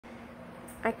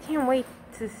I can't wait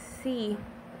to see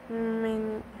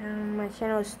my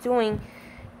channel is doing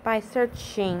by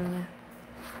searching.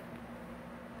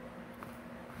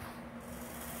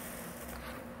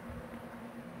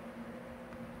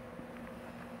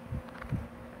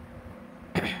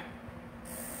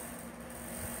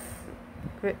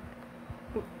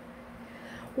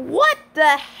 What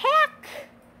the heck?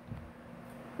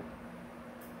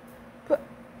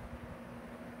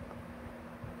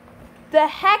 The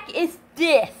heck is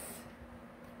this?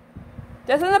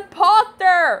 There's an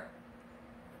imposter!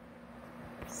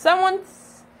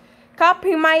 Someone's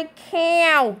copying my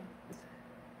account.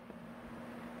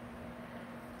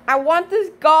 I want this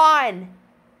gone.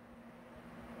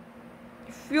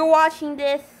 If you're watching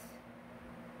this,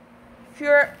 if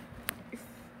you're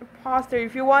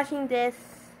watching this,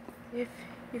 if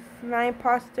my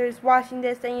imposter is watching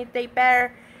this, then they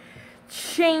better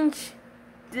change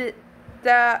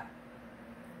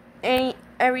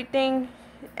everything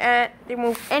and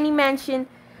remove any mention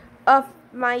of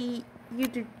my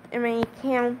YouTube and my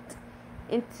account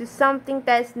into something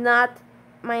that does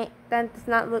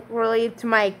not look related to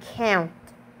my account.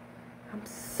 I'm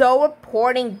so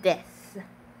reporting this.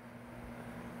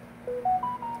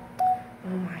 Oh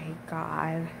my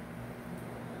god.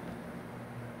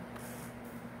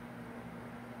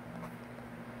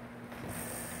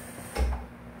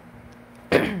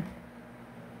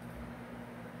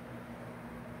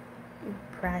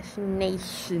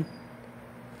 Impersonation.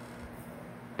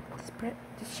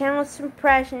 The channel's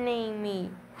impersonating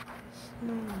me.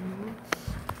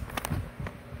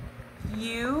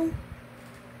 You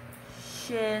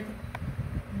should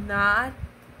not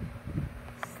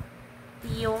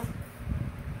steal.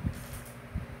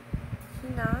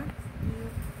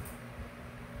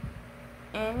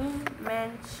 Any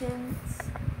mentions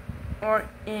or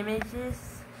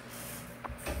images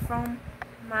from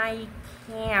my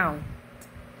account.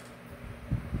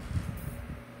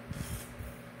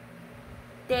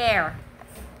 There.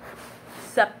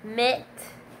 Submit.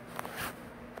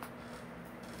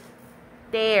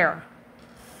 There.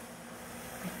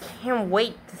 I can't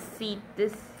wait to see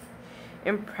this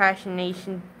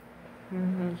impersonation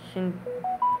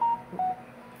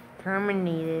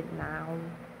terminated now.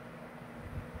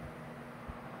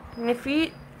 And if you're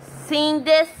seeing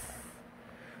this,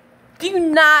 do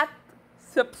not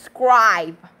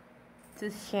subscribe to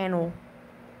this channel,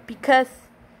 because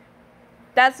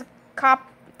that's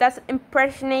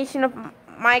impersonation of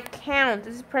my account.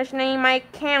 This is impersonating my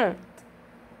account.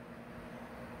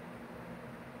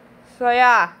 So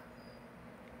yeah,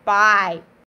 bye.